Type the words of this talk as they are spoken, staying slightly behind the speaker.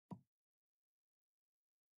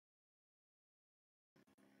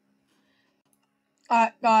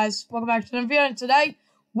Alright guys, welcome back to the video, and today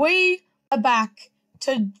we are back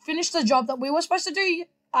to finish the job that we were supposed to do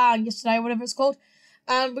yesterday, whatever it's called.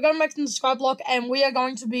 We're going to make the sky block, and we are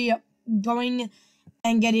going to be going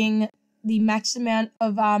and getting the max amount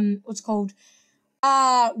of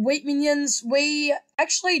wheat minions. We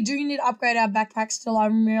actually do need to upgrade our backpack still,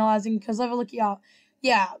 I'm realizing, because overlook here.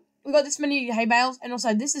 Yeah, we got this many hay bales, and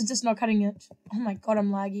also this is just not cutting it. Oh my god,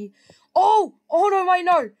 I'm laggy. Oh no,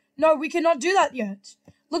 wait, no, we cannot do that yet.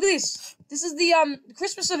 Look at this. This is the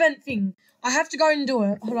Christmas event thing. I have to go and do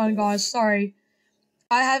it. Hold on, guys. Sorry.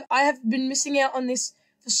 I have been missing out on this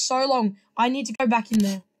for so long. I need to go back in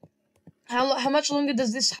there. How much longer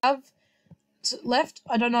does this have left?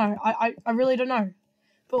 I don't know. I really don't know.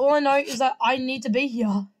 But all I know is that I need to be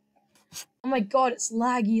here. Oh my god, it's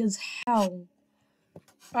laggy as hell.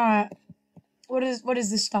 Alright. What is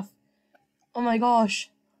this stuff? Oh my gosh.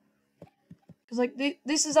 Cause like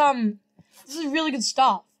this is really good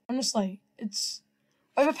stuff. Honestly, it's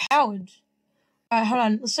overpowered. Alright, hold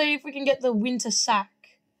on. Let's see if we can get the winter sack.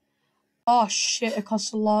 Oh shit, it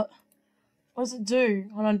costs a lot. What does it do?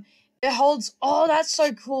 Hold on. It holds. Oh, that's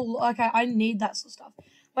so cool. Okay, I need that sort of stuff.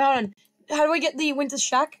 Wait, hold on. How do we get the winter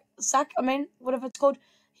sack? I mean, whatever it's called.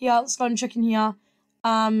 Here, let's go and check in here.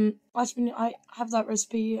 I have that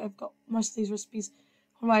recipe. I've got most of these recipes.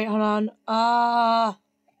 Wait, hold on.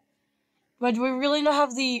 But do we really not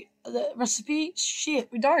have the recipe?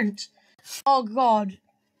 Shit, we don't. Oh god.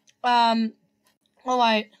 Oh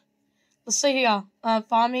wait. Let's see here.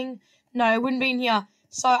 Farming. No, it wouldn't be in here.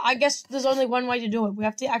 So I guess there's only one way to do it. We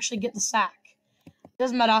have to actually get the sack.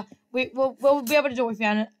 Doesn't matter. We'll be able to do it if we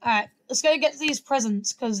found it. Alright, let's go get these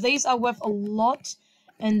presents, because these are worth a lot,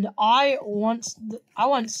 and I want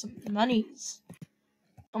some monies.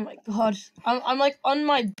 Oh my god. I'm like on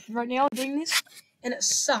my bed right now doing this, and it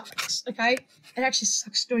sucks, okay? It actually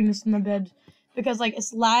sucks doing this in my bed, because like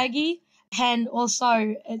it's laggy, and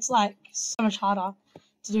also it's like so much harder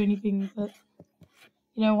to do anything, but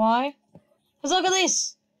you know why? Because look at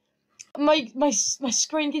this! My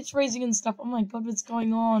screen keeps freezing and stuff. Oh my god, what's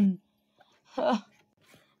going on? I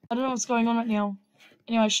don't know what's going on right now.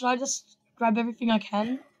 Anyway, should I just grab everything I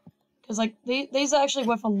can? Because like these are actually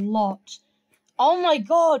worth a lot. Oh my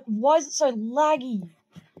god, why is it so laggy?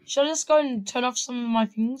 Should I just go and turn off some of my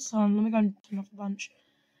things? Hold on, let me go and turn off a bunch.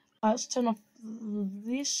 Let's turn off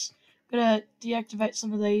this. I'm gonna deactivate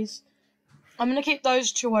some of these. I'm gonna keep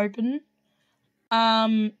those two open.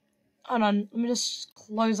 Hold on, let me just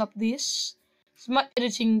close up this. It's my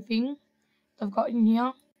editing thing that I've got in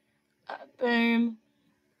here. Boom.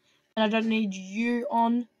 And I don't need you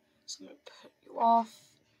on, so I'm gonna put you off.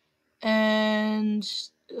 And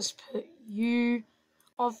just put you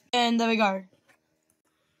off, and there we go.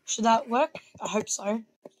 Should that work? I hope so.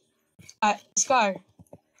 Alright, let's go.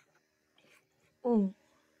 Ooh.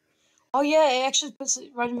 Oh yeah, it actually puts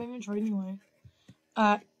it right in my inventory anyway.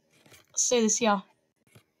 Alright, let's see this here.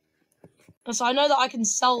 And so I know that I can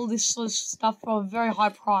sell this sort of stuff for a very high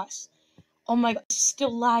price. Oh my god, it's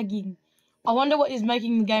still lagging. I wonder what is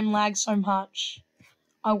making the game lag so much.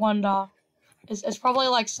 I wonder. It's probably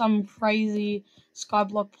like some crazy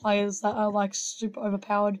skyblock players that are like super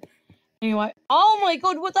overpowered. Anyway, oh my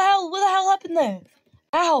god, what the hell? What the hell happened there?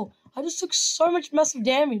 Ow! I just took so much massive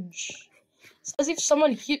damage. It's as if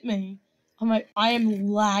someone hit me. I am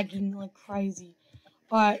lagging like crazy.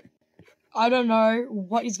 But I don't know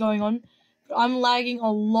what is going on, but I'm lagging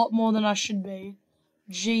a lot more than I should be.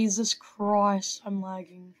 Jesus Christ, I'm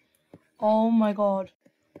lagging. Oh my god.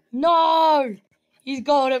 No! He's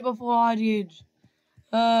got it before I did.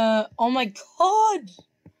 Oh my god!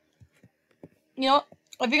 You know what?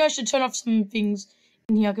 I think I should turn off some things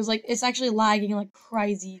in here, because like it's actually lagging like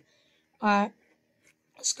crazy. Alright.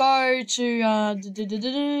 Let's go to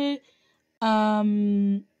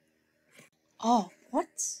oh, what?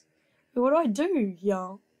 Wait, what do I do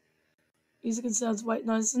here? Music and sounds. Wait,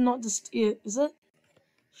 no, this is not just it, is it?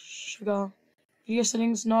 Sugar. Video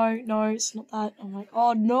settings, no, it's not that. Oh my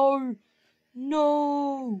god, no!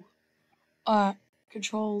 Alright,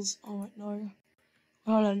 controls. Oh wait, no.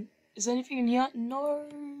 Hold on. Is there anything in here? No!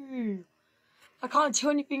 I can't do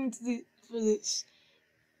anything for this.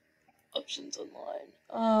 Options online.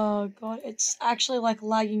 Oh god, it's actually like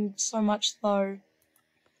lagging so much though.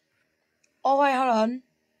 Oh wait, hold on.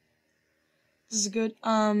 This is good.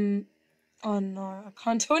 Oh no, I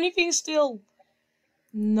can't do anything still.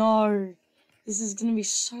 No. This is gonna be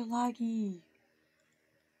so laggy.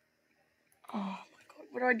 Oh my god,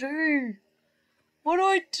 what do I do? What do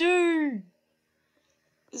I do?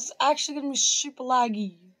 This is actually gonna be super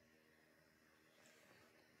laggy.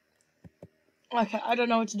 Okay, I don't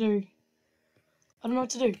know what to do.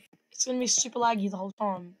 It's gonna be super laggy the whole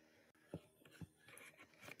time.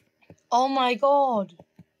 Oh my god.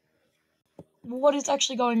 What is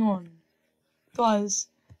actually going on? Guys,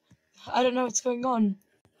 I don't know what's going on.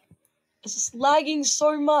 It's just lagging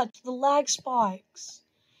so much. The lag spikes.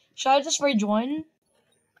 Should I just rejoin?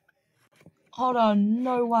 Hold on,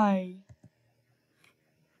 no way.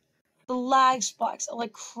 The lag spikes are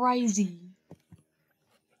like crazy.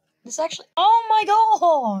 This actually, oh my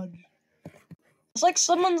god! It's like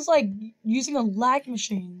someone's like using a lag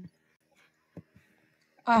machine.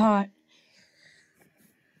 Alright.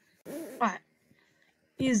 Alright.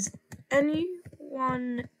 Is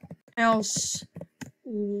anyone else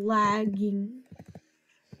lagging?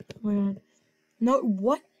 Oh my god. No,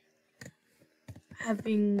 what?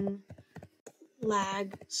 Having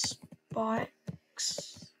lag spikes?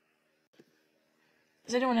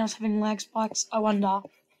 Is anyone else having lag spikes? I wonder.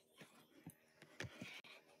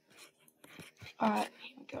 Alright,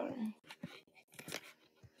 here we go.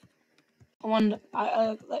 I wonder.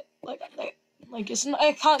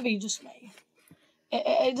 It can't be just me.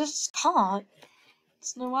 It just can't.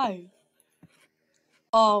 There's no way.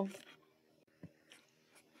 Oh.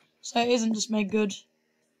 So it isn't just me. Good.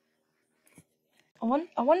 I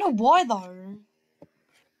wonder why though.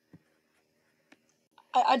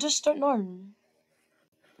 I just don't know.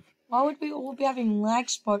 Why would we all be having lag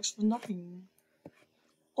spikes for nothing?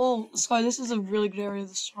 Oh, Sky, this is a really good area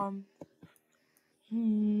this time.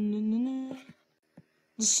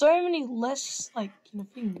 There's so many less, like,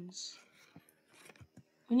 things.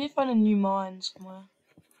 We need to find a new mine somewhere.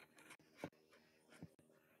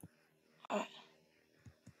 Alright.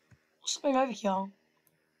 What's something over here?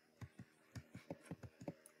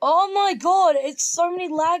 Oh my god, it's so many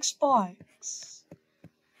lag spikes.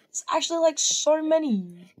 It's actually like so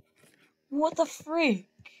many. What the frick?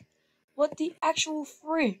 What the actual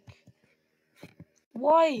frick?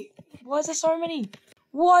 Why? Why is there so many?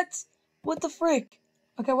 What? What the frick?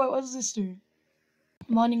 Okay, wait, what does this do?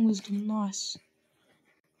 Mining wisdom, nice.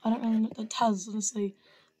 I don't really know what that does, honestly.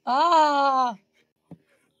 Ah!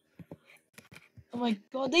 Oh my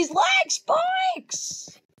god, these lag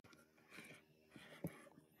spikes!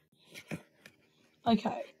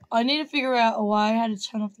 Okay, I need to figure out a way how to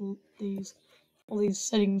turn off all these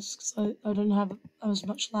settings so I don't have as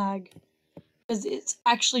much lag. Because it's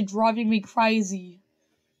actually driving me crazy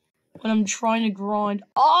when I'm trying to grind.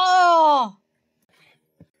 Oh!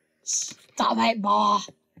 Stop it, bar.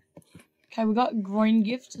 Okay, we got green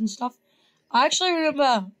gifts and stuff. I actually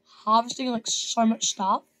remember harvesting like so much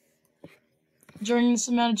stuff during this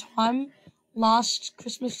amount of time last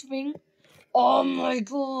Christmas thing. Oh my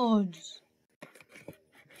god.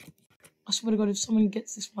 I swear to god, if someone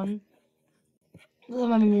gets this one, because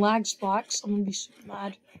I'm having lag spikes, I'm gonna be super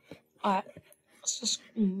mad. Alright, let's just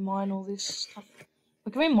mine all this stuff.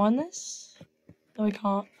 Wait, can we mine this? No, we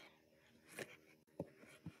can't.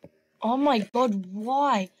 Oh my god,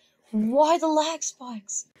 why? Why the lag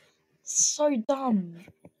spikes? It's so dumb.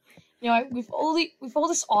 Anyway, with all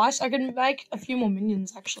this ice, I can make a few more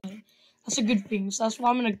minions, actually. That's a good thing, so that's why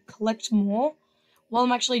I'm gonna collect more while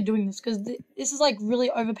I'm actually doing this, because this is like really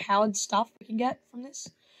overpowered stuff we can get from this.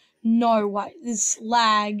 No way, this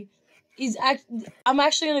lag is I'm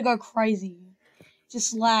actually gonna go crazy.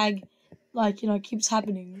 Just lag, like, keeps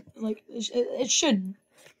happening. Like, it shouldn't.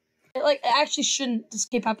 It actually shouldn't just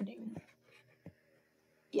keep happening.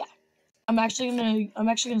 Yeah. I'm actually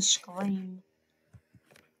gonna scream.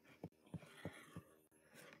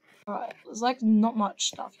 Alright, there's like not much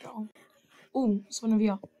stuff, y'all. Ooh, it's one of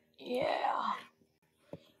you. Yeah.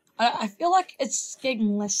 I feel like it's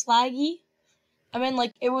getting less laggy. I mean,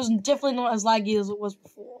 like, it was definitely not as laggy as it was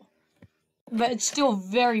before. But it's still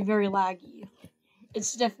very, very laggy.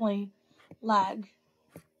 It's definitely lag.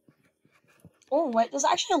 Oh, wait, there's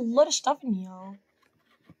actually a lot of stuff in here.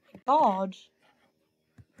 My god.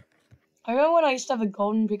 I remember when I used to have a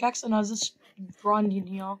golden pickaxe and I was just grinding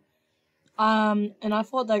here. And I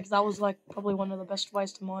thought like that was like probably one of the best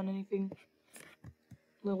ways to mine anything.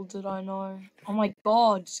 Little did I know. Oh my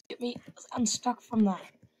god, just get me unstuck from that.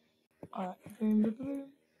 Alright, boom, boom,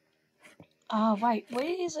 boom. Wait, where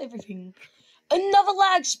is everything? Another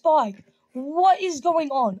lag spike! What is going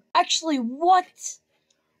on? Actually, what?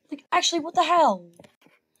 Like, actually, what the hell?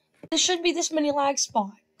 There shouldn't be this many lag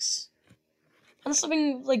spikes. Unless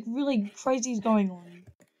something, like, really crazy is going on.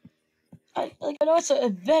 I know it's an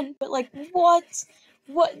event, but, like, what?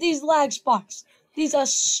 What? These lag spikes. These are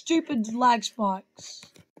stupid lag spikes.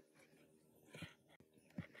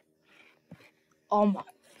 Oh my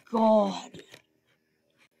god.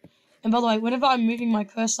 And by the way, whenever I'm moving my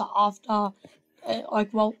cursor after,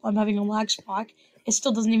 while I'm having a lag spike, it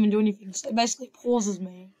still doesn't even do anything. So it basically pauses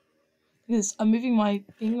me. this. I'm moving my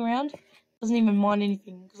thing around. Doesn't even mind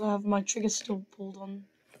anything because I have my trigger still pulled on.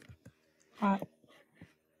 Alright.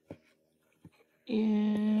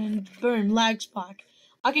 And boom, lag spike.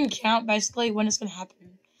 I can count basically when it's gonna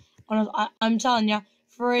happen. I'm telling you,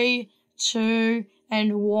 3, 2,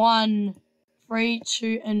 and 1. 3,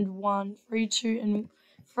 2, and 1. 3, 2, and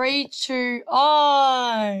 3, 2.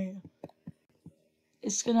 Oh!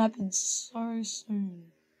 It's gonna happen so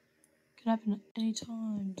soon. It can happen at any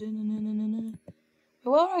time.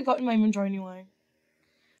 What have I got in my inventory anyway?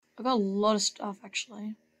 I got a lot of stuff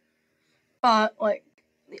actually. But like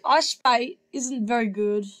the ice bait isn't very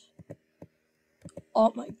good.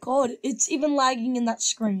 Oh my god, it's even lagging in that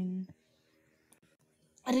screen.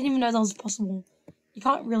 I didn't even know that was possible. You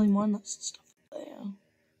can't really mine that stuff there.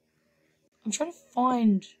 I'm trying to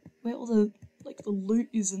find where all the loot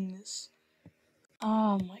is in this.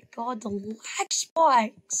 Oh my god, the lag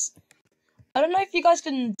spikes. I don't know if you guys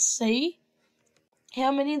can see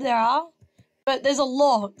how many there are, but there's a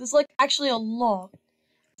lot. There's like actually a lot.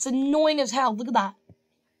 It's annoying as hell. Look at that.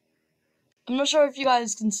 I'm not sure if you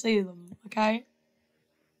guys can see them, okay?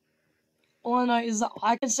 All I know is that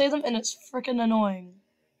I can see them and it's freaking annoying.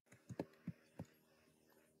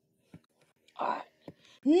 Alright.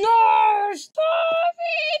 No! Stop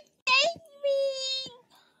it! Take me!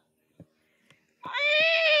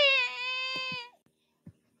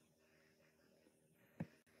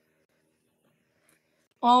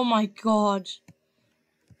 Oh my god.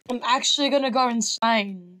 I'm actually gonna go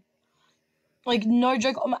insane. Like, no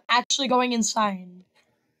joke, I'm actually going insane.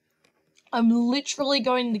 I'm literally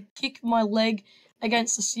going to kick my leg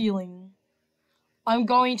against the ceiling. I'm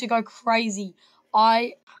going to go crazy.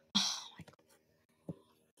 Okay,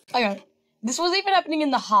 this was even happening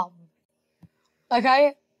in the hub.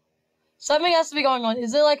 Okay? Something has to be going on.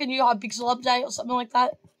 Is there like a new hypixel update or something like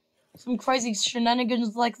that? Some crazy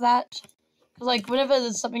shenanigans like that? Because like whenever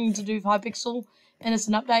there's something to do with hypixel and it's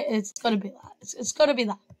an update, it's gotta be that. It's gotta be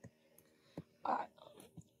that. Alright.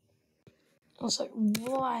 Also,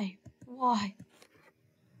 why? Why?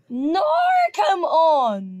 No, come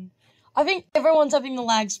on! I think everyone's having the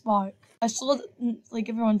lag spike. I saw that like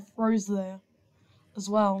everyone froze there as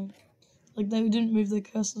well. Like they didn't move their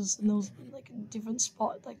cursors and there was like a different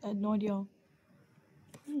spot. Like they had no idea.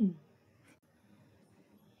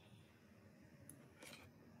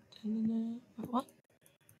 Wait, what?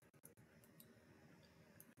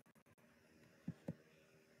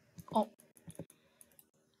 Oh.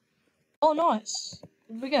 Oh, nice.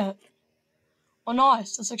 What did we get? Oh,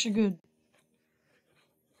 nice. That's actually good.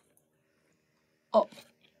 Oh.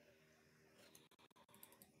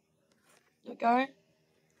 There we go.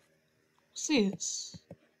 What's this?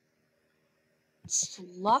 It's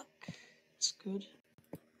luck. It's good.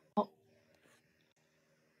 Oh.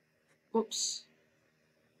 Whoops.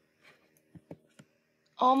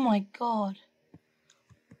 Oh my god.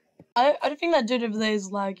 I don't think that dude over there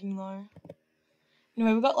is lagging though.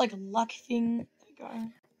 Anyway, we got like a luck thing. There we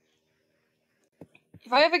go.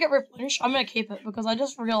 If I ever get replenished, I'm gonna keep it because I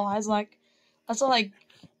just realized like that's like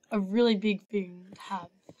a really big thing to have.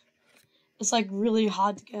 It's like really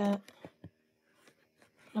hard to get.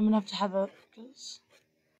 I'm gonna have to have it because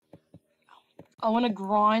I want to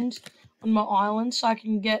grind on my island so I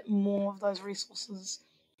can get more of those resources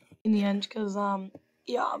in the end. Because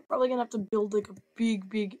yeah, I'm probably gonna have to build like a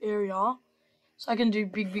big area so I can do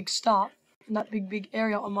big stuff in that big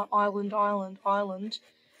area on my island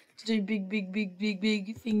to do big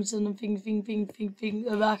things and thing.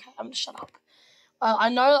 I'm shut up. I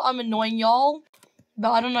know I'm annoying y'all,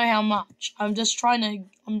 but I don't know how much. I'm trying to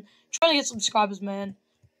get subscribers, man.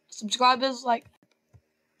 Subscribers, like,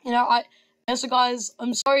 you know, so guys,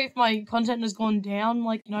 I'm sorry if my content has gone down,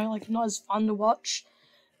 like, you know, like, not as fun to watch,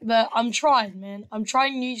 but I'm trying, man. I'm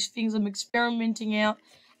trying new things, I'm experimenting out.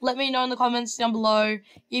 Let me know in the comments down below,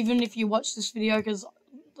 even if you watch this video, because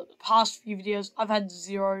the past few videos, I've had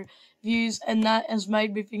 0 views, and that has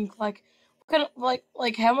made me think, like, what kind of,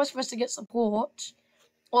 like, how am I supposed to get support,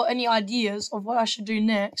 or any ideas of what I should do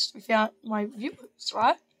next without my viewers,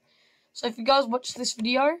 right? So if you guys watch this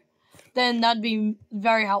video, then that'd be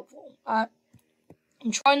very helpful. I'm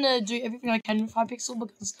trying to do everything I can with Hypixel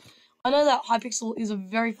because I know that Hypixel is a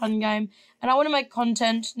very fun game, and I want to make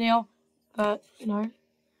content now, but, you know,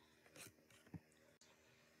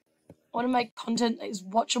 I want to make content that is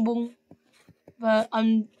watchable, but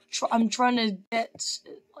I'm trying to get,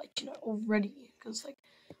 like, you know, all ready, because, like,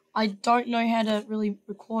 I don't know how to really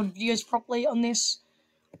record videos properly on this.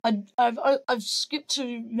 I've skipped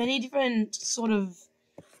to many different sort of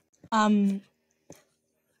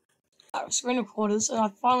screen recorders, and I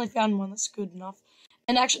finally found one that's good enough.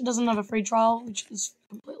 And actually doesn't have a free trial, which is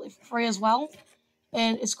completely free as well.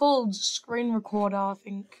 And it's called Screen Recorder, I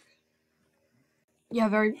think. Yeah,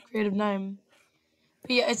 very creative name.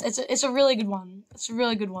 But yeah, it's a really good one. It's a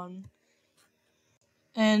really good one.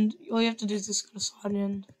 And all you have to do is just go to sign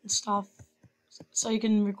in and stuff. So you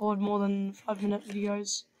can record more than 5-minute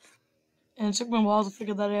videos. And it took me a while to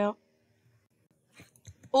figure that out.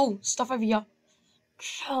 Oh, stuff over here.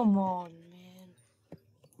 Come on, man.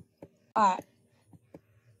 Alright.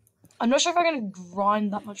 I'm not sure if I'm gonna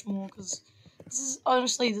grind that much more, because this is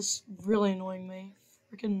honestly this really annoying me.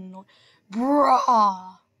 Freaking annoying.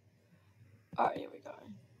 Bruh! Alright, here we go.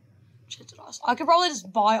 Cheated ice. I could probably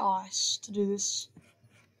just buy ice to do this.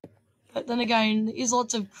 But then again, there is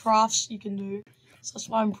lots of crafts you can do. So that's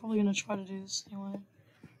why I'm probably gonna try to do this anyway.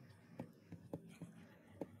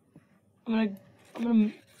 I'm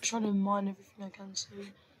gonna try to mine everything I can see.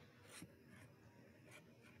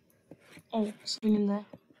 Oh, something in there.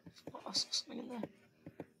 Oh, I saw something in there.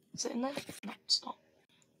 Is it in there? No, it's not.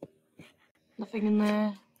 Nothing in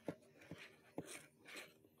there.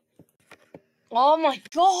 Oh my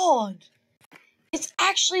god! It's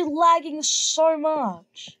actually lagging so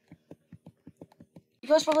much. You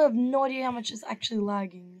guys probably have no idea how much it's actually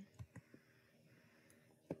lagging.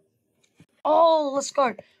 Oh, let's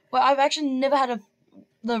go. Well, I've actually never had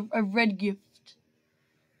a red gift.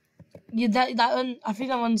 Yeah, that one, I think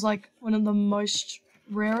that one's like one of the most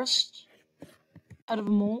rarest out of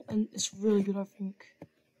them all, and it's really good, I think.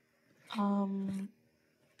 Trying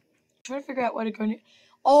to figure out where to go.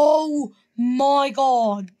 Oh my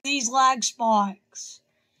god, these lag spikes.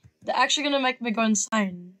 They're actually gonna make me go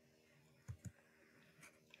insane.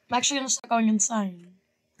 I'm actually gonna start going insane.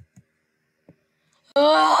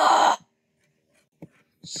 Ah!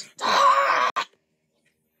 Stop!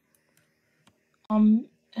 I'm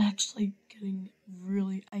actually getting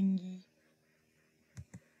really angry.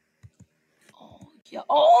 Oh yeah.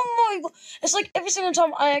 Oh my god. It's like every single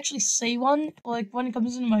time I actually see one, like when it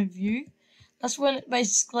comes into my view, that's when it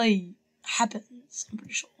basically happens, I'm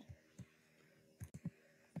pretty sure.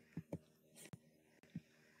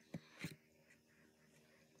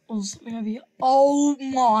 Oh, something over here. Oh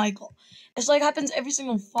my god. It's like happens every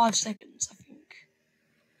single 5 seconds, I think.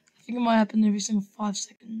 I think it might happen every single 5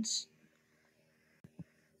 seconds.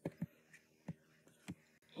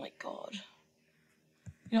 Oh my god.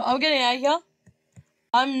 You know, I'm getting out of here.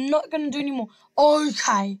 I'm not gonna do any more.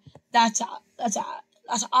 Okay. That's it. That's it.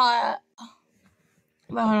 That's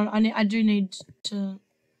well, hold on. I do need to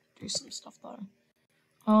do some stuff though.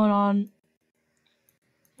 Hold on.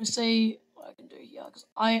 Let's see what I can do here, because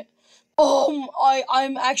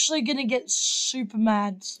I'm actually gonna get super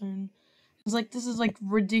mad soon. It's like, this is like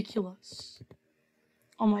ridiculous.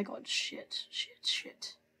 Oh my god, shit.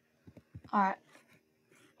 Alright.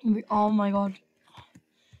 Oh my god.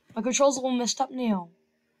 My controls are all messed up now.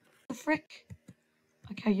 The frick?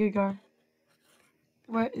 Okay, here you go.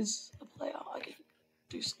 Where is the player? I can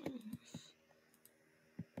do something with.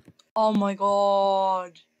 Oh my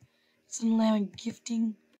god. It's allowing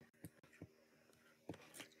gifting.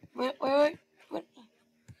 Wait.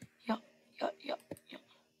 Yeah.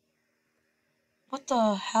 What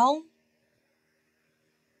the hell?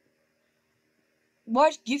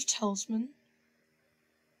 White gift talisman?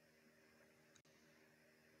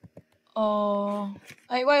 Oh.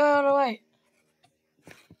 Hey, wait. Oh,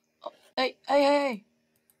 hey.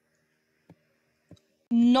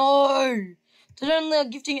 No! They don't allow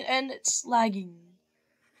gifting and it's lagging.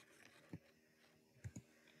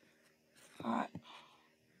 Alright.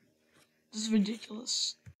 This is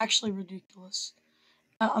ridiculous. Actually ridiculous.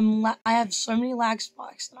 I have so many lag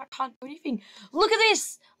spikes that I can't do anything. Look at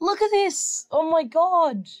this! Oh my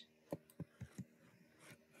god!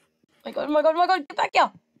 Oh my god, get back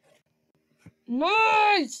here! No!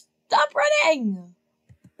 Stop running!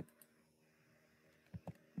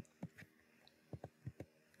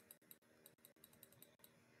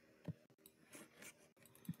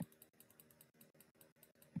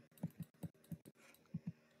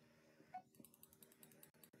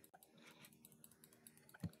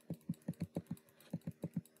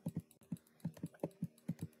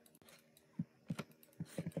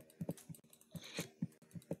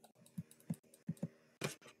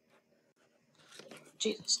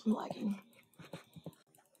 Jesus, I'm lagging.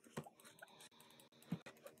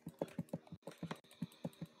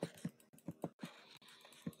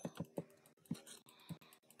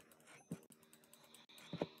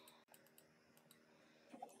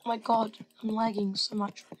 Oh my god, I'm lagging so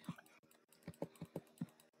much right now.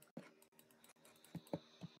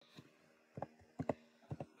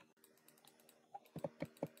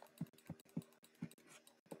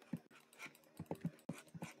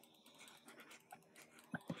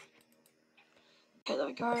 Okay, there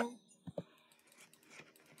we go.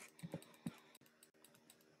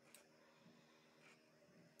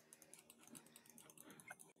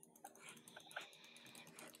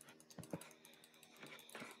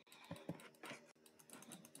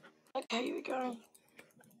 Okay, here we go.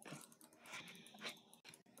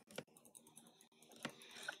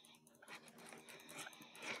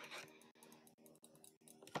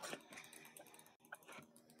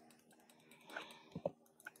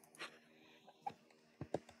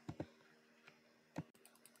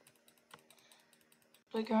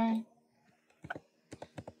 We're going.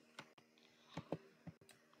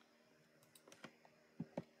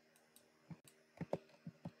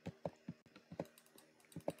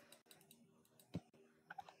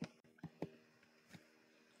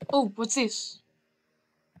 Oh, what's this?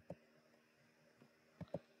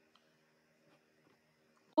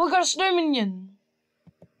 Oh, I got a snow minion.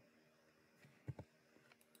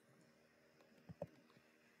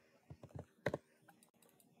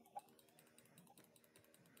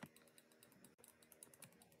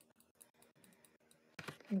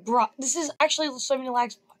 Bruh, this is actually so many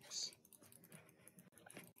lag spikes.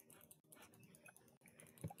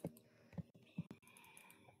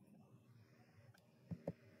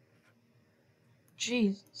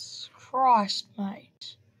 Jesus Christ,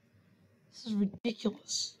 mate. This is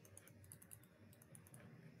ridiculous.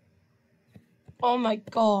 Oh my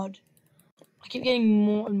god. I keep getting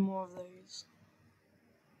more and more of those.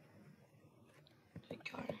 There we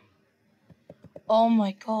go. Oh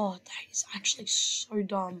my god, that is actually so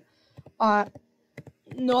dumb.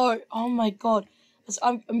 No, oh my god. As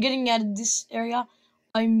I'm getting out of this area.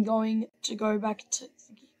 I'm going to go back to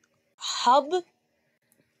the hub.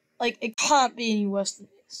 Like, it can't be any worse than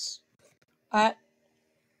this. Alright.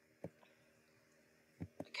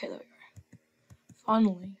 Okay, there we go.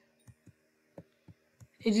 Finally.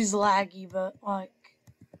 It is laggy, but, like,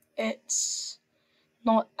 it's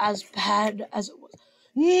not as bad as it was.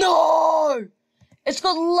 No! It's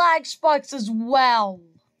got lag spikes as well.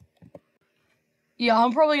 Yeah,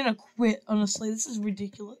 I'm probably gonna quit, honestly. This is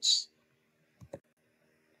ridiculous.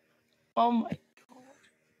 Oh my god.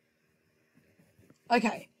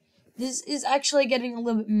 Okay. This is actually getting a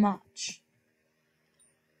little bit much.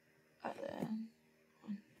 Right there.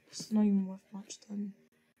 It's not even worth much then.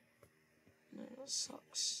 No, that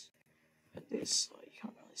sucks. But this, like, you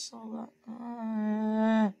can't really sell that.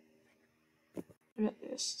 What about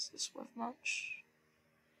this? Is this worth much?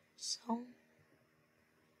 Sell?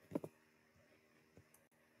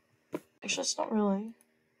 Actually, it's not really.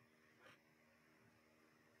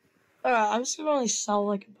 Alright, I'm just gonna only sell,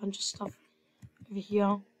 like, a bunch of stuff over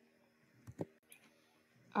here.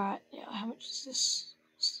 Alright, yeah, how much is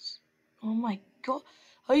this? Oh my god.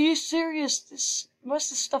 Are you serious? Most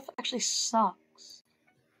of this stuff actually sucks.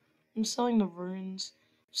 I'm selling the runes.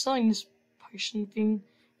 I'm selling this potion thing.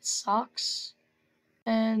 It sucks.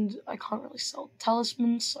 And I can't really sell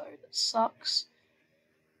talismans, so that sucks.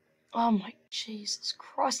 Oh my Jesus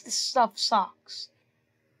Christ, this stuff sucks.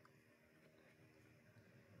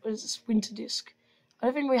 What is this? Winter disc. I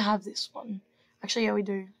don't think we have this one. Actually, yeah, we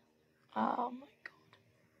do. Oh my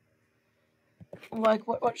god. Like,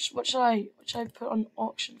 what should I put on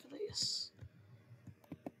auction for this?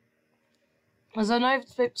 As I know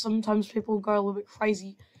sometimes people go a little bit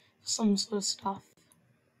crazy for some sort of stuff.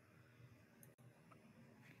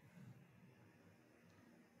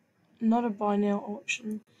 Not a buy now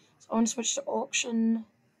auction. So I want to switch to auction.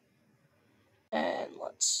 And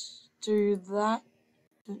let's do that.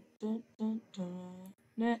 I'm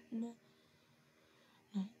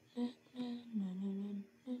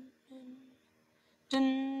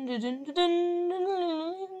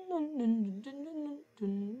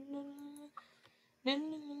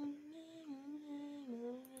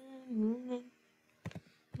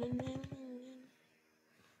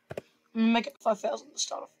gonna make it 5,000 to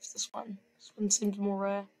start off with this one. This one seems more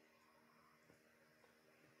rare.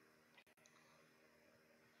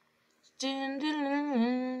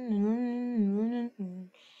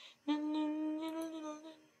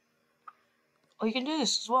 Oh, you can do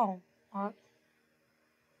this as well. Alright.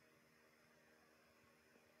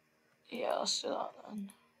 Yeah, let's do that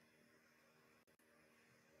then.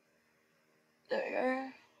 There we go.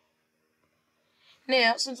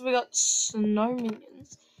 Now, since we got snow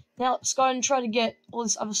minions, now let's go and try to get all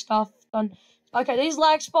this other stuff done. Okay, these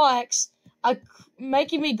lag spikes are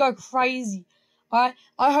making me go crazy. Alright,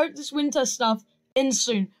 I hope this winter stuff ends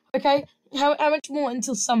soon. Okay, how much more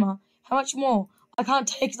until summer? How much more? I can't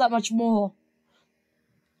take that much more.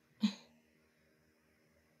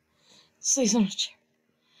 See so much.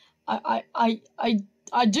 I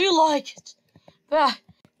do like it, but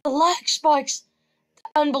the lag spikes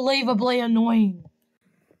unbelievably annoying.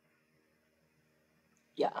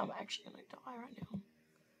 Yeah, I'm actually gonna die right now.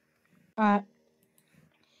 Alright.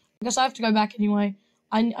 I guess I have to go back anyway.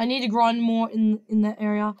 I need to grind more in that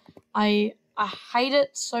area. I hate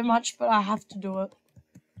it so much, but I have to do it.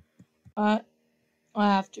 I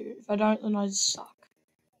have to. If I don't, then I just suck.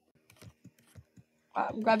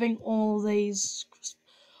 I'm grabbing all these.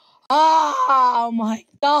 Oh my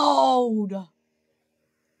god!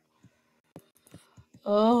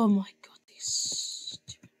 Oh my god, these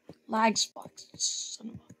stupid lag spikes.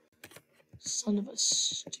 Son of a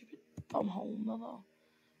stupid bumhole mother.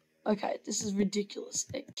 Okay, this is ridiculous.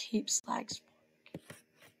 It keeps lag spike.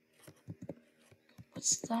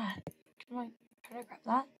 What's that? Can I grab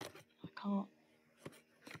that? I can't.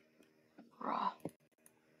 Bruh.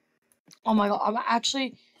 Oh my god, I'm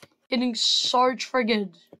actually getting so triggered.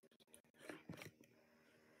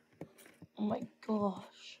 Oh my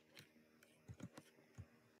gosh.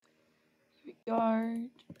 Here we go.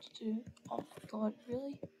 Oh my god,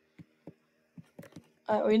 really?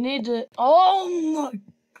 We need to. Oh my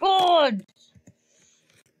god!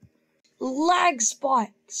 Lag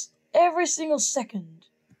spikes every single second.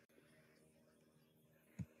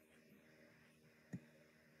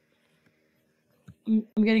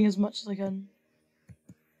 I'm getting as much as I can.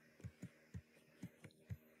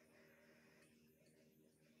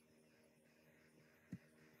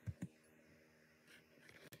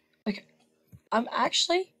 Okay. I'm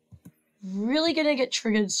actually really gonna get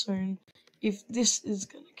triggered soon if this is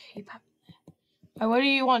gonna keep happening. Oh, what do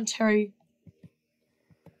you want, Terry?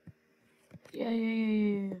 Yeah.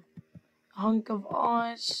 A hunk of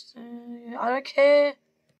ice. I don't care.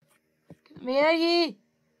 Get me out of here.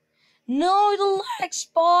 No, the lag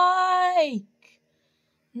spike.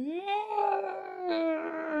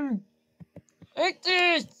 No. Like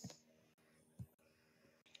this.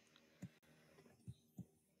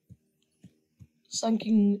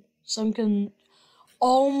 Sunken.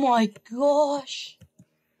 Oh my gosh.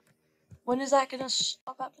 When is that gonna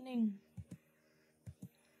stop happening?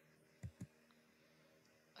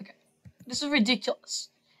 Okay. This is ridiculous.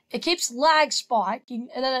 It keeps lag spiking,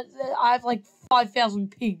 and then I have like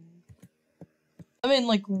 5,000 ping. I mean,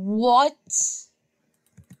 like, what?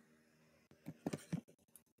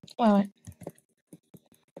 Wait.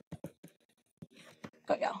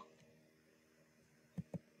 Got ya.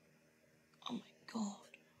 Oh my god.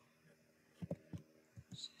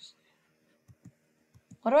 Seriously.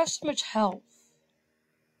 Why do I have so much health?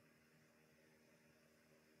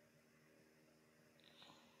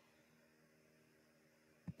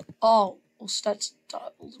 Oh, well, stats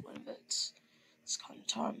doubles whenever it's kind of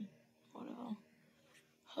time. Whatever.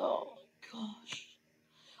 Oh my gosh.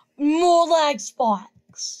 More lag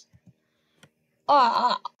spikes.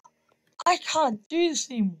 I can't do this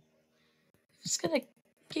anymore. I'm just gonna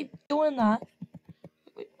keep doing that.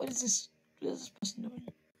 Wait, what is this? What is this person doing?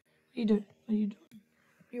 What are you doing? What are you doing?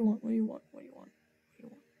 What do you want? What do you want? What do you want? What do you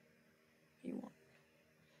want? What do you want?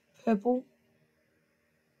 Purple?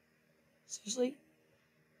 Seriously?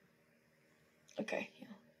 Okay, yeah.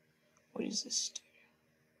 What is this do?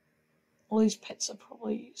 All these pets are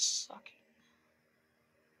probably sucking.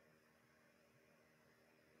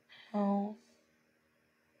 Oh.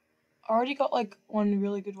 I already got like one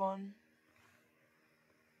really good one.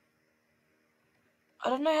 I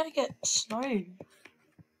don't know how to get snow. How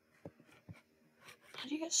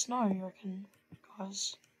do you get snow, you reckon,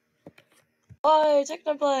 guys? Oh,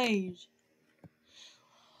 Technoblade!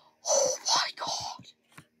 Oh my god!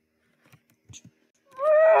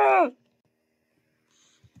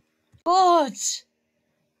 What?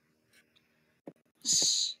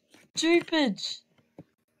 Stupid.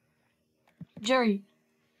 Jerry.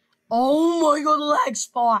 Oh my god, lag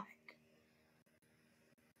spike.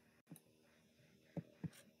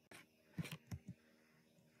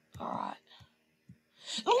 Alright.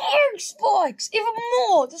 Lag spikes! Even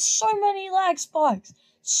more! There's so many lag spikes.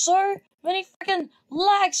 So many freaking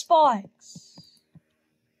lag spikes.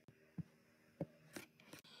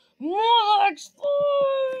 More lag spikes!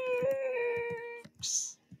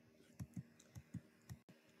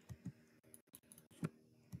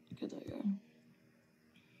 Good, there you go.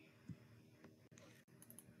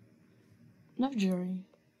 No, Jerry.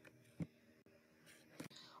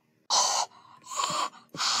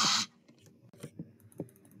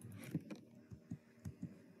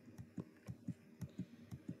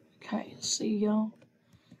 Okay, see y'all.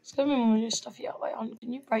 Let's go move new stuff here. Wait on,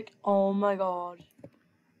 can you break? Oh my god.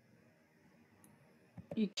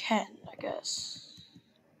 You can, I guess.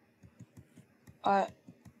 I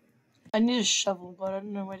need a shovel, but I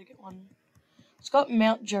don't know where to get one. Let's go up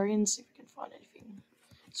Mount Jerry and see if we can find anything.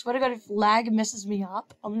 Swear to God, if lag messes me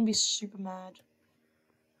up, I'm gonna be super mad.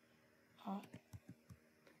 Alright.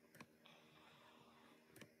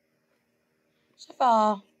 So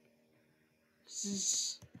far, this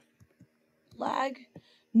is lag.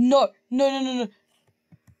 No. No.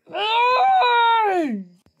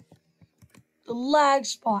 The lag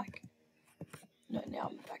spike. No, now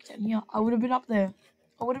I'm back down here. I would have been up there.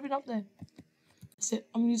 That's it.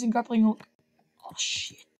 I'm using grappling hook. Oh,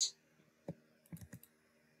 shit.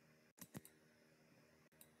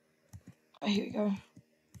 Oh, here we go.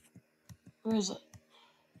 Where is it?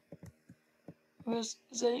 Is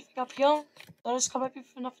there anything up here? Did I just come up here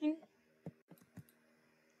for nothing?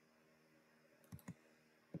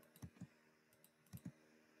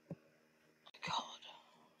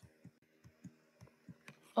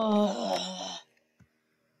 God.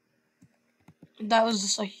 That was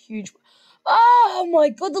just a huge... Oh my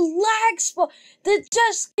God, the lag spot! They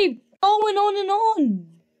just keep going on and on!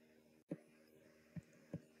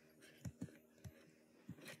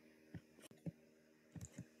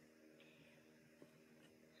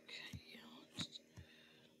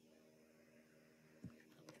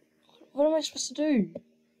 What am I supposed to do?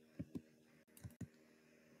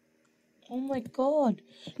 Oh my God.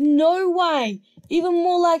 No way! Even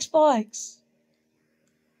more lag spikes!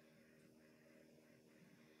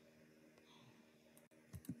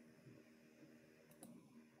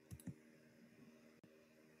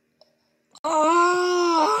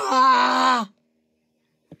 Ah!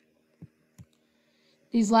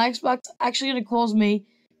 These lag spikes are actually going to cause me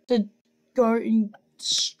to go and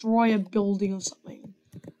destroy a building or something.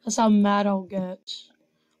 That's how mad I'll get.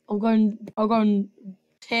 I'll go and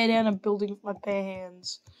tear down a building with my bare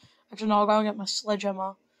hands. Actually, no, I'll go and get my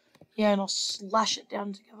sledgehammer. Yeah, and I'll slash it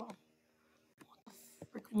down together. What the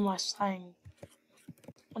frick am I saying?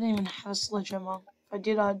 I didn't even have a sledgehammer. If I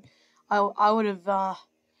did, I would have,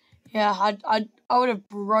 yeah, I would have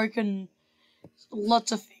broken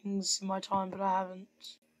lots of things in my time, but I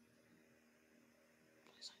haven't.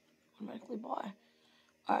 Please automatically buy.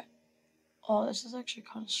 Alright. Oh, this is actually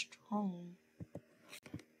kind of strong.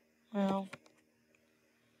 Well,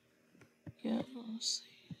 yeah, let's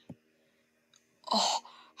see. Oh!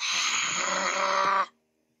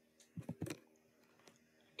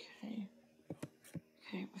 Okay.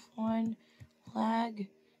 Okay, we're fine. Lag.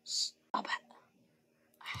 Stop it.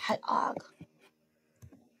 I hate lag.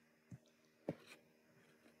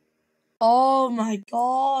 Oh my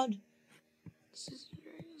God. This is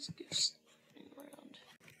gifts around.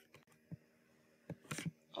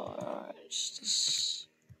 Alright,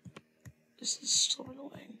 this is so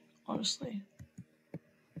annoying, honestly.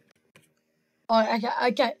 Oh, I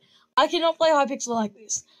cannot play hypixel like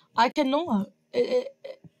this. I cannot.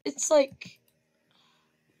 It's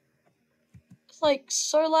like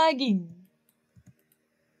so lagging.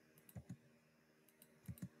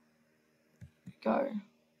 Go.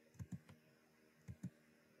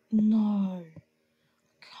 No.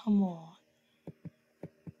 Come on.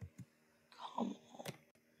 Come on.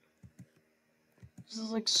 This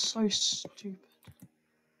is like so stupid.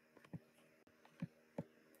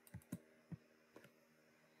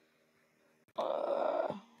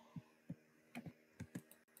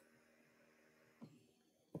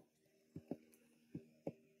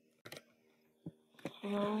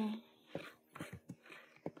 No.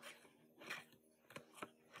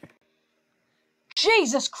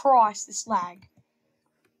 Jesus Christ, this lag.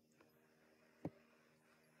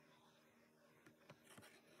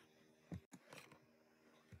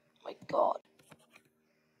 My God.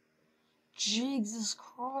 Jesus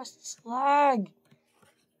Christ, this lag.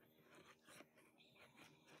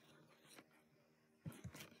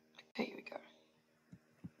 Okay, here we go.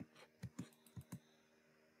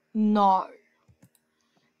 No.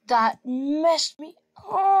 That messed me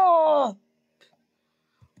up.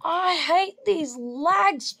 I hate these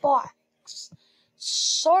lag spikes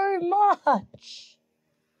so much.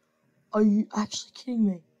 Are you actually kidding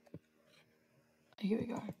me? Here we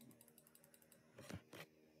go.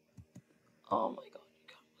 Oh my God, you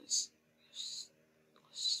can't please.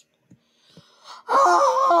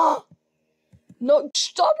 Ah! No,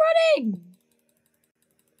 stop running!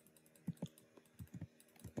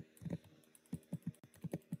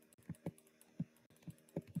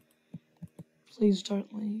 Please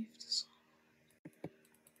don't leave.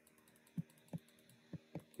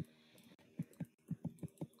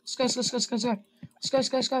 Let's go. Let's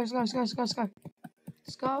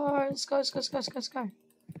go.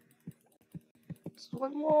 Let's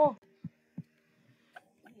one more.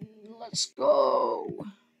 Let's go.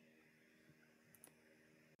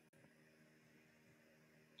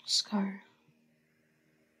 Let's go.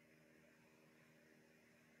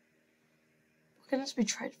 can this be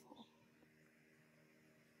traded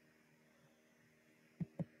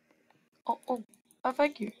for? Oh,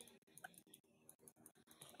 thank you.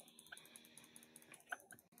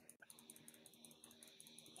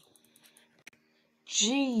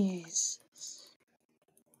 Jeez.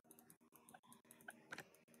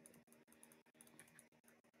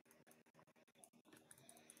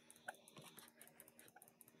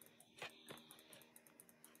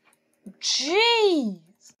 Jeez.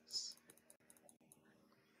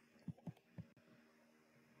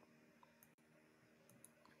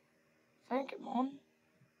 Thank you, Mom.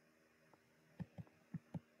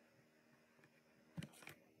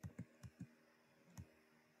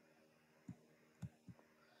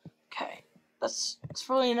 Okay, that's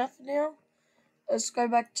probably enough now. Let's go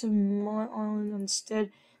back to my island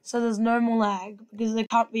instead, so there's no more lag, because there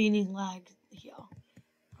can't be any lag here.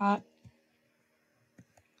 Right?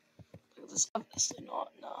 Look at this, obviously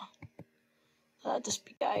not, nah. That'd just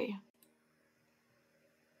be gay.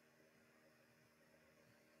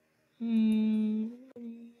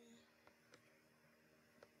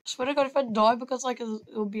 Swear to God, if I die because like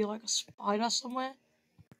it'll be like a spider somewhere,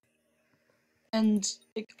 and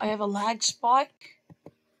like, I have a lag spike,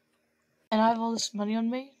 and I have all this money on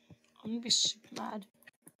me, I'm gonna be super mad.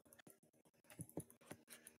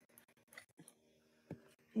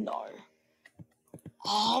 No.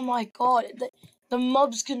 Oh my God, the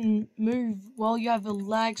mobs can move while you have a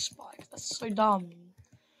lag spike. That's so dumb.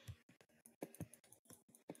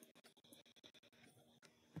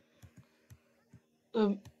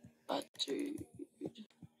 Dude.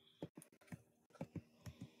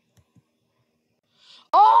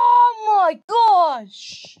 Oh my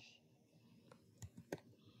gosh!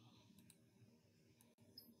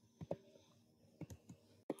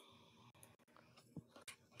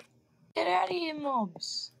 Get out of here,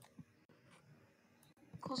 mobs.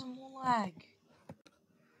 Causing more lag.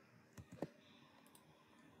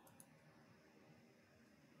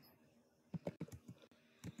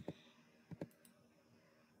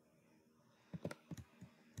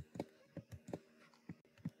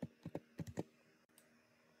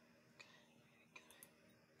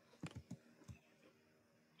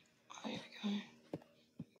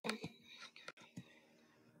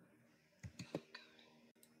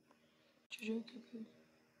 Here we go.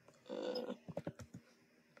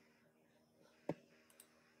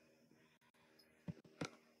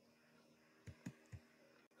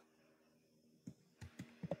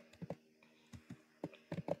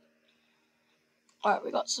 Alright,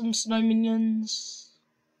 we got some snow minions.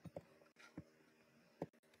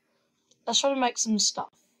 Let's try to make some stuff.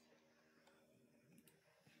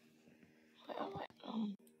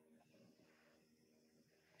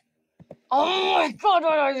 Oh my God,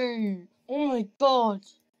 what are you? Oh my God.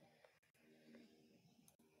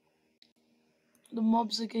 The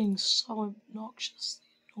mobs are getting so obnoxiously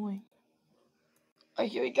annoying. Oh,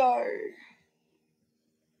 here we go.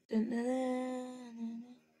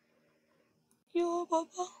 Yo,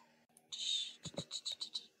 Baba.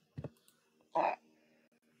 Alright.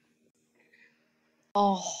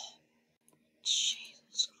 Oh,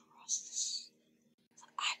 Jesus Christ. This is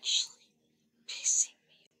actually pissing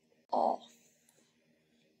me off.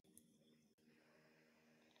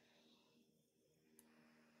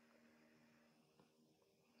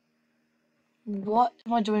 What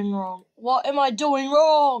am I doing wrong? What am I doing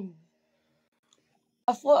wrong?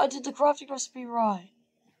 I thought I did the crafting recipe right.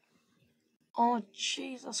 Oh,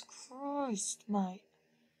 Jesus Christ, mate.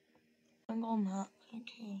 Hang on that. I don't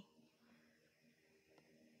care.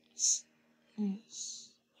 Yes.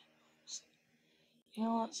 You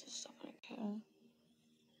know what? Stuff I don't care.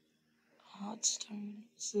 Hardstone.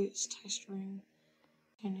 See, it's taste ring.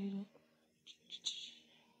 I need it.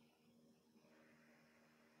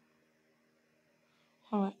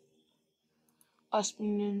 Alright. Ice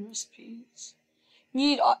minion recipes.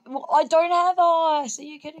 Well, I don't have ice. Are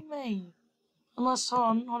you kidding me? Unless,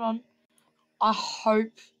 hold on. I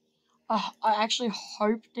actually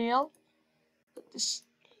hope now that this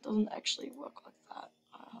doesn't actually work like that.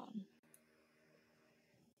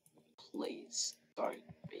 Please don't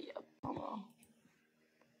be a bummer.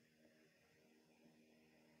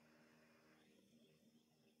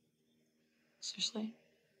 Seriously?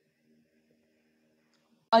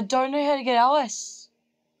 I don't know how to get ice.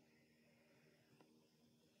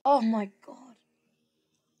 Oh my God.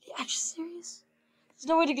 Are you actually serious? There's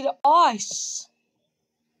no way to get ice.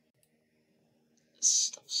 This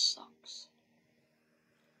stuff sucks.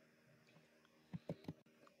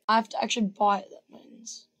 I have to actually buy it, that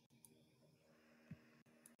means.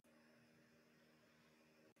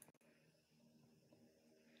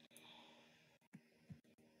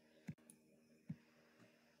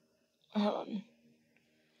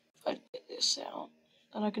 this out,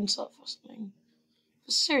 and I can start for something.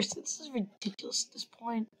 But seriously, this is ridiculous at this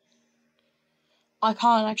point. I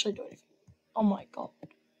can't actually do anything. Oh my god.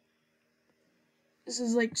 This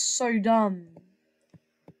is like so dumb.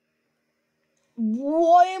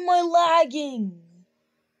 Why am I lagging?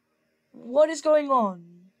 What is going on?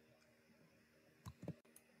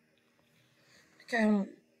 Okay, hold on.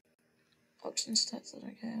 Auction stats, I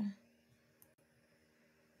don't care.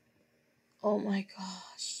 Oh my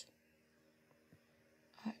gosh.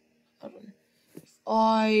 Hold on. If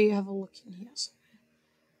I have a look in here somewhere.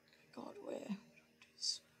 Oh god, where? Do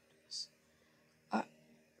this.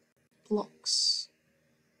 Blocks.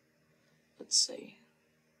 Let's see.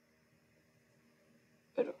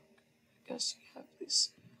 But I guess you have this.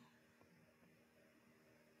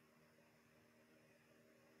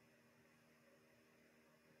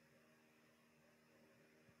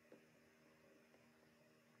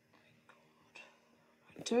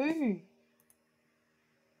 I do.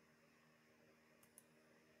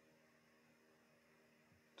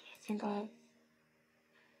 I think I have.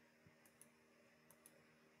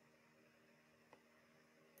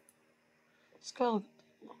 Let's go look at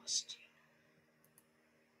the list.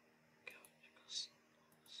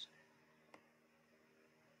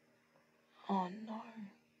 Oh no.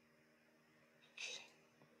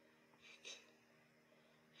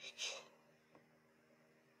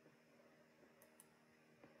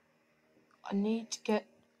 I need to get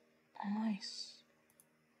ice.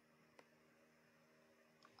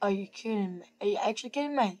 Are you kidding me? Are you actually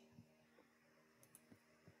kidding me?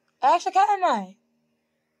 Actually kidding me?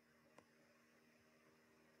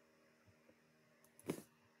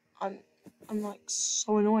 I'm like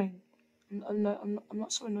so annoying. I'm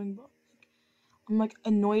not so annoying, but I'm like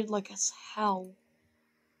annoyed like as hell.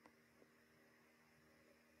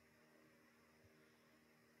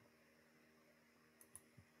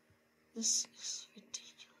 This is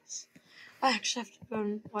ridiculous. I actually have to go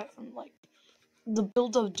and wait from like the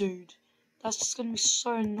builder dude. That's just gonna be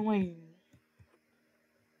so annoying.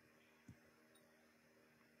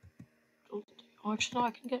 Oh, actually, no,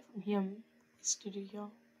 I can get from him. This dude here.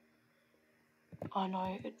 Oh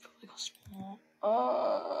no, it probably costs more.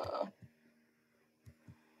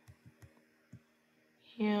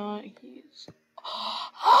 Here he is.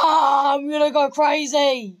 I'm gonna go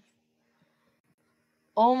crazy!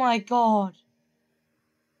 Oh my god.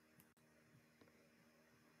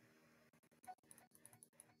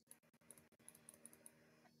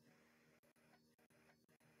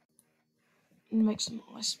 Make some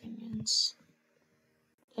ice minions.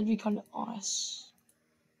 That'd be kind of nice.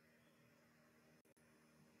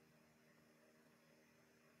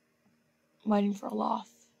 I'm waiting for a laugh.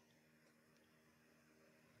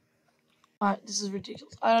 Alright, this is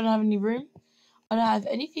ridiculous. I don't have any room. I don't have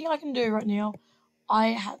anything I can do right now. I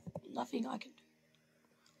have nothing I can do.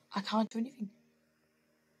 I can't do anything.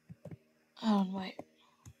 Hold on, wait.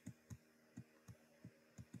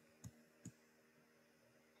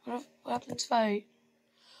 What happens if I...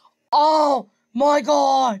 Oh my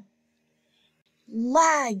god!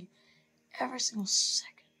 Lag! Every single second.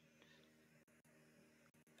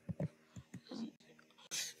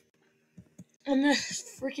 I'm gonna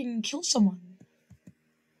freaking kill someone.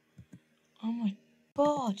 Oh my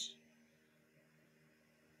god.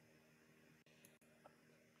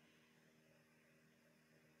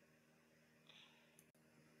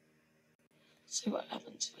 Let's see what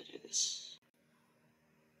happens if I do this.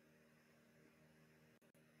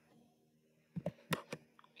 I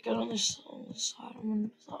got on this side. I'm on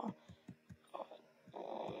this side.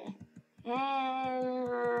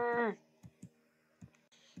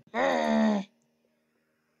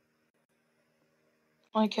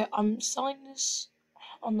 Okay, I'm selling this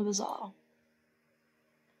on the bazaar.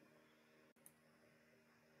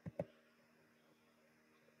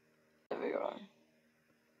 There we go.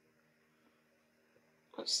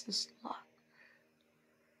 What's this luck?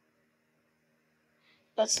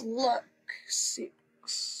 That's luck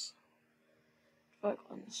 6. Work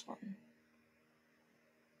on this one.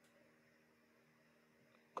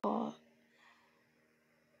 God.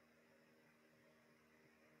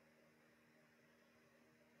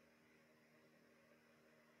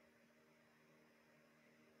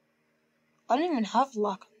 I don't even have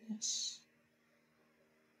luck on this.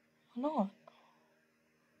 Why not?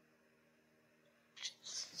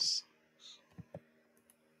 Jesus.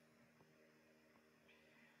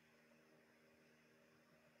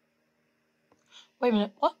 Wait a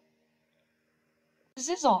minute, what? This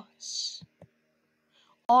is ice.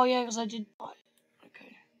 Oh yeah, because I did buy it.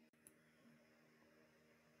 Okay.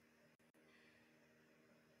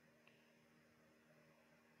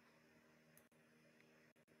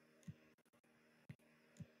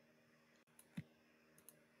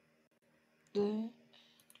 there,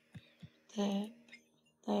 there,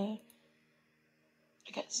 there.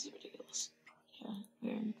 Okay, this is ridiculous. Yeah,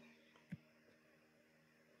 boom.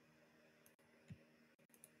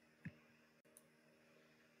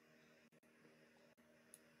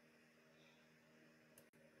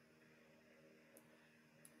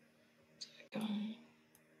 There we go.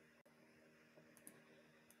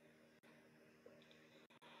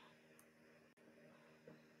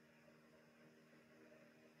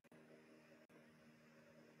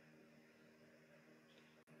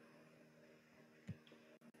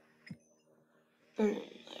 Boom, there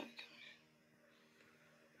we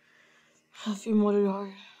go. A few more to go. Oh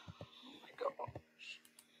my gosh.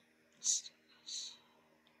 Let's do this.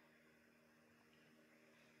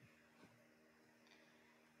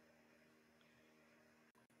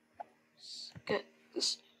 Let's get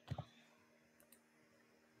this.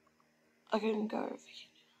 I can go over here.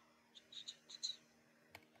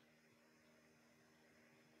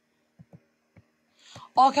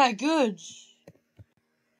 Okay, good.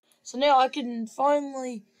 So now I can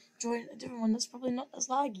finally join a different one that's probably not as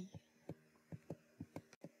laggy.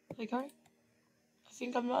 There we go. I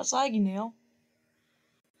think I'm not as laggy now.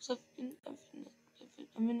 So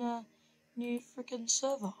I'm in a new freaking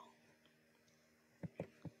server. There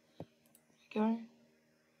we go.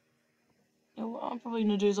 Now what I'm probably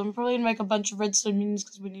gonna do is I'm probably gonna make a bunch of redstone minions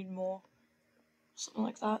because we need more. Something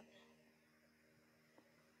like that.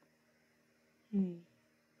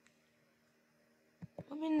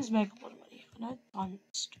 What minions make a lot of money? I know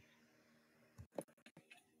diamonds do.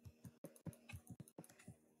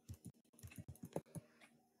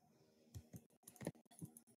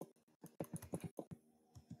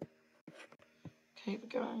 Okay, we're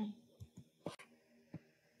going.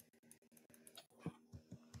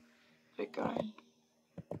 We're going.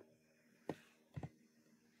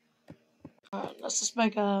 Alright, let's just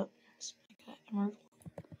make a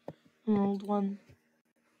emerald one.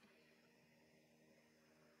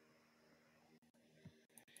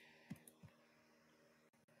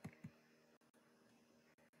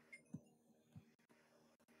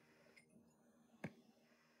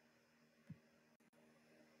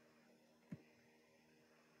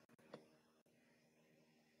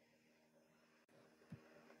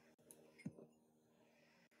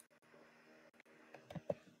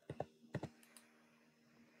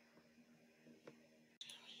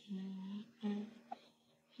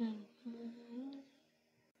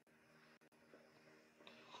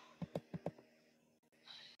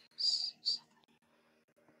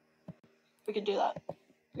 We can do that.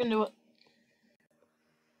 We can do it.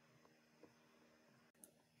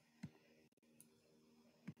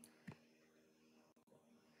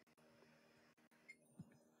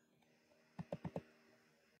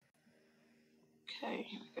 Okay,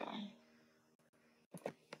 here we go.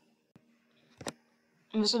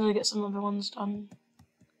 I'm just gonna get some other ones done.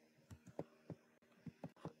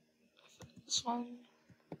 This one.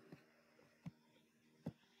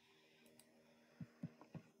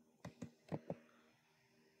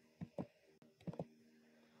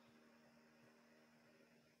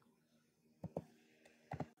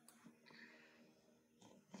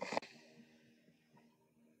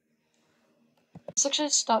 Let's actually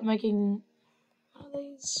start making one of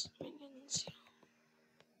these minions.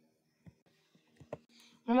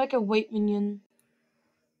 I'm gonna make a wheat minion.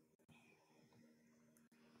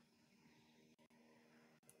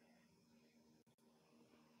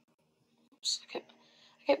 Oops, I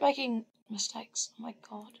kept making mistakes. Oh my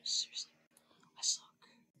god, seriously. I suck.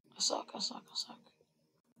 I suck, I suck, I suck.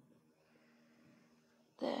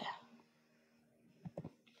 There.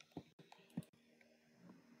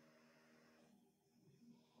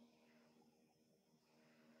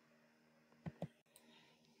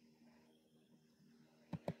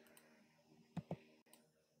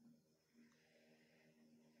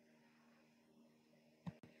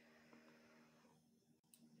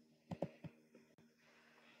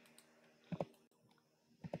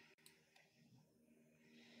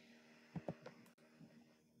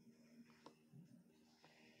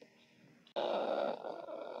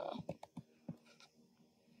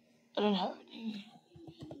 I don't have any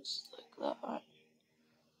minions like that.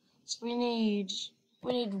 So we need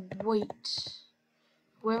wheat.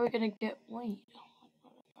 Where are we gonna get wheat?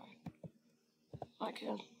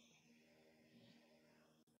 Okay.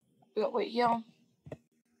 We got wheat here.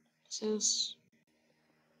 This is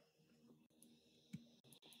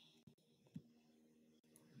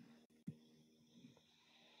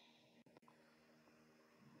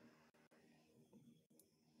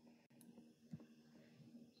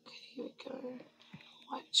okay, here we go.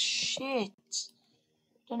 What shit?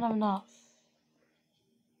 Don't have enough.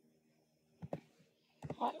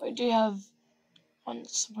 Right, we do have one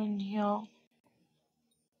someone here.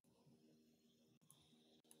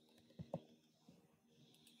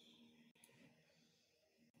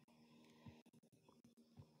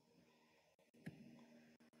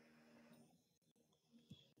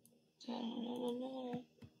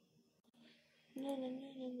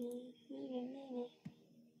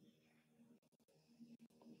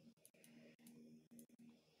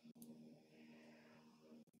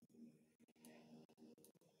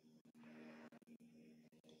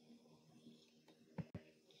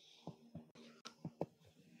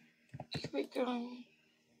 Keep it going.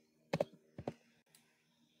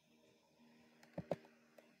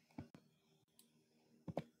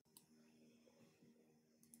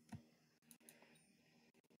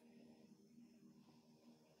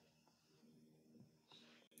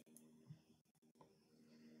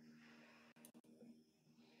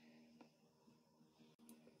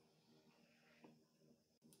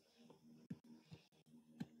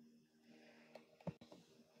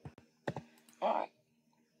 Alright.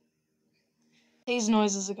 These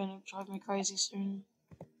noises are gonna drive me crazy soon.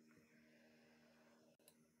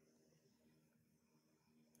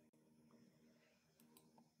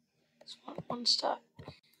 Just one stack.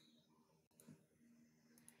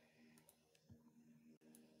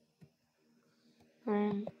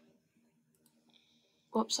 Boom.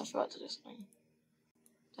 Whoops, I forgot to do something.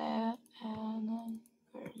 There, and then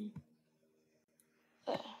boom.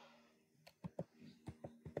 There.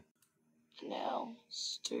 Now,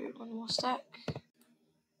 let's do one more stack.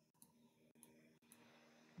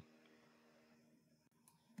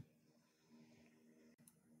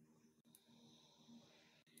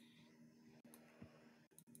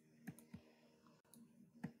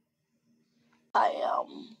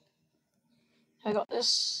 I got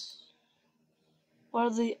this. What are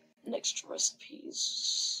the next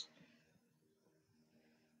recipes?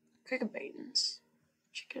 Cricket beans.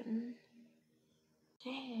 Chicken.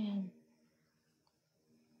 Damn.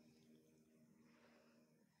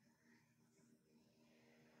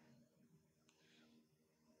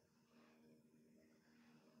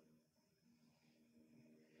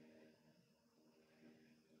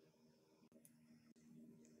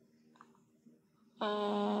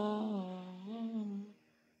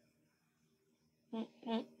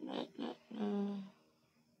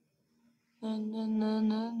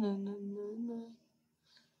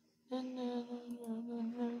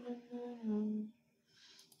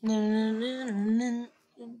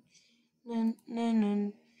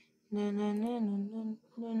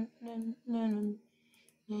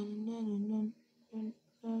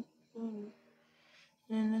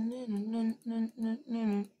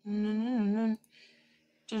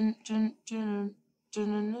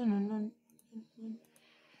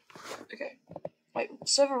 Okay. Wait,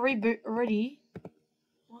 server reboot already?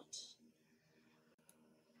 What?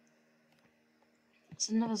 It's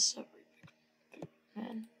another server reboot,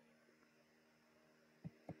 man.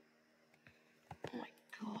 Oh my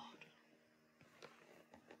god.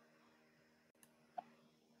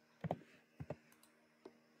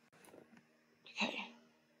 Okay.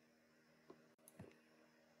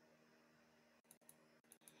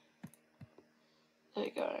 There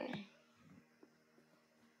you go.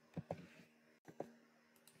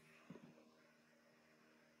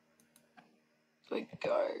 We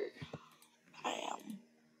go. Bam.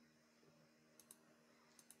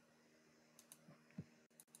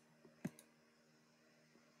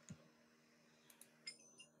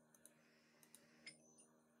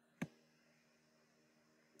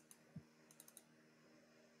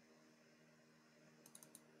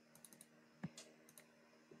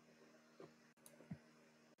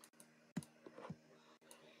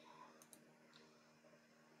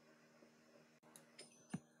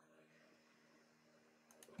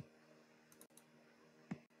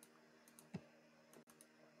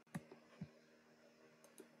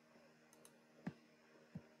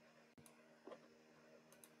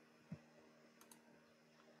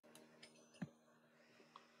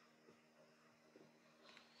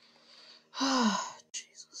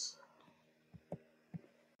 Jesus.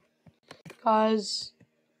 Guys.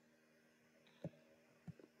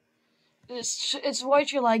 It's way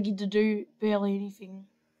too laggy to do barely anything.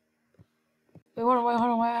 Wait, hold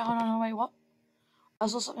on, wait, what? I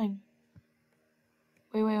saw something.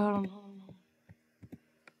 Wait, hold on.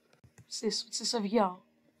 What's this? What's this over here?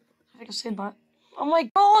 I think I've seen that. Oh my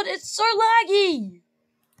god, it's so laggy!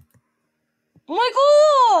 Oh my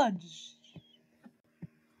god!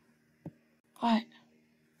 What?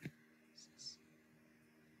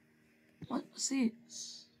 What's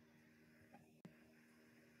this?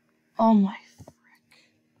 Oh my frick.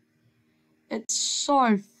 It's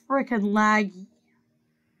so freaking laggy.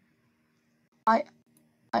 I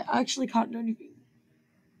actually can't do anything.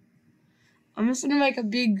 I'm just gonna make a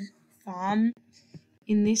big farm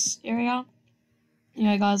in this area.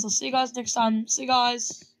 Anyway, guys, I'll see you guys next time. See you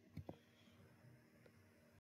guys.